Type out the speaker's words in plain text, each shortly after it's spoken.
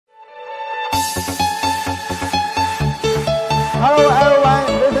Hello everyone,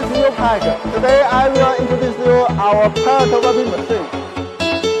 this is Pack. Today I will introduce you our pallet webbing machine.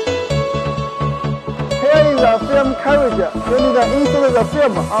 Here is the film carriage. You need to insert the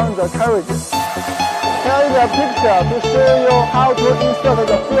film on the carriage. Here is a picture to show you how to insert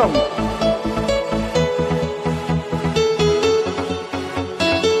the film.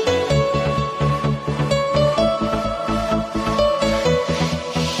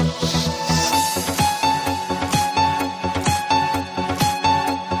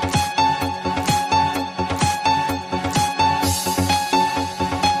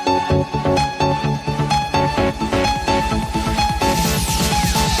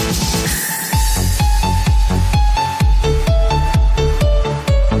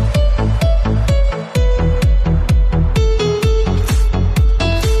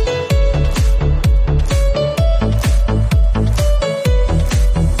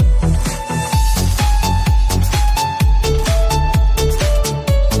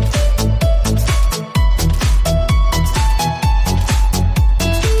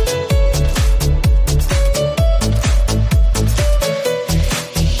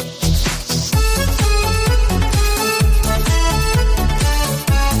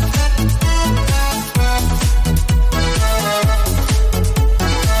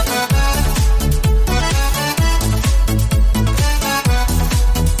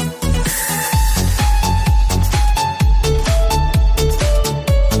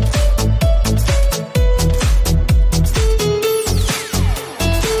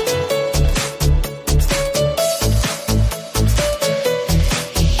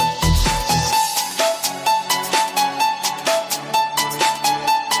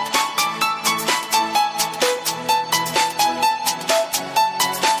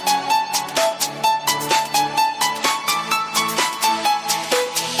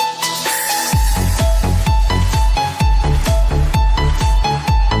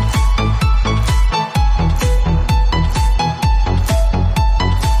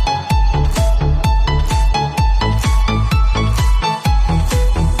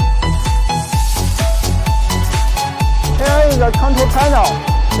 The control panel.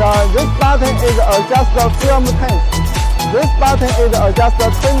 This button is adjust the film length. This button is adjust the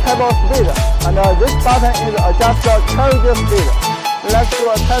turntable speed, and this button is adjust the carriage speed. Let's do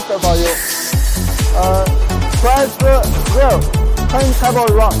a test for you. Press 0, turntable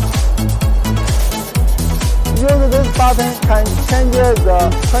run. Use this button can change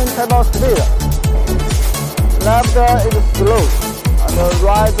the turntable speed. Left is slow, and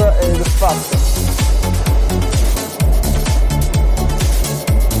right is fast.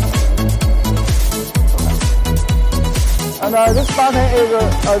 And this button is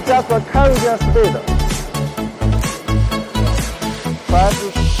adjust the carriage speed. Press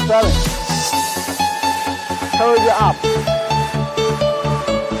 7. Carriage up.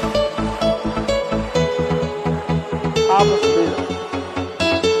 Up speed.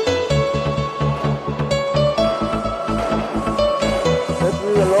 This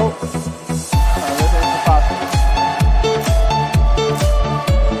is low. And this is fast.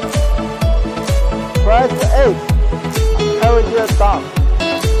 Press 8. Carriage down.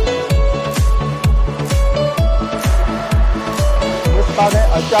 This button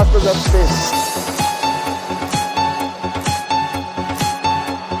adjusts the speed.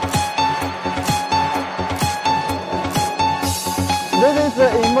 This is the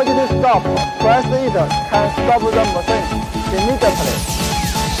emergency stop. Press it can stop the machine immediately.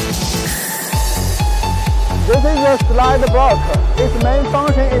 This is the slide block. Its main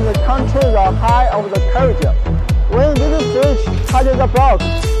function is to control the height of the carriage. When this switch touches the block,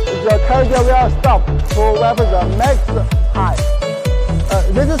 the carriage will stop to web the max height.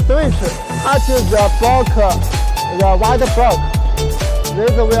 This switch touches the block, the white block.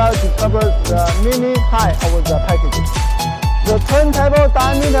 This will determine the mini height of the package. The turntable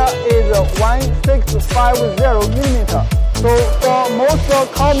diameter is 1650 mm. So for most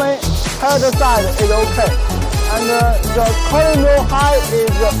common pallet size is okay. And the column height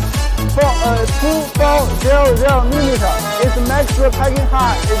is 2400 mm. Its max packing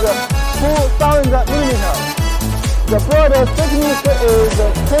height is 2000 mm. The board thickness is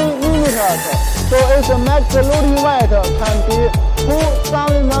 10 mm. So its max loading weight can be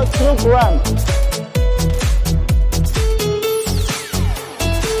 2000 kg.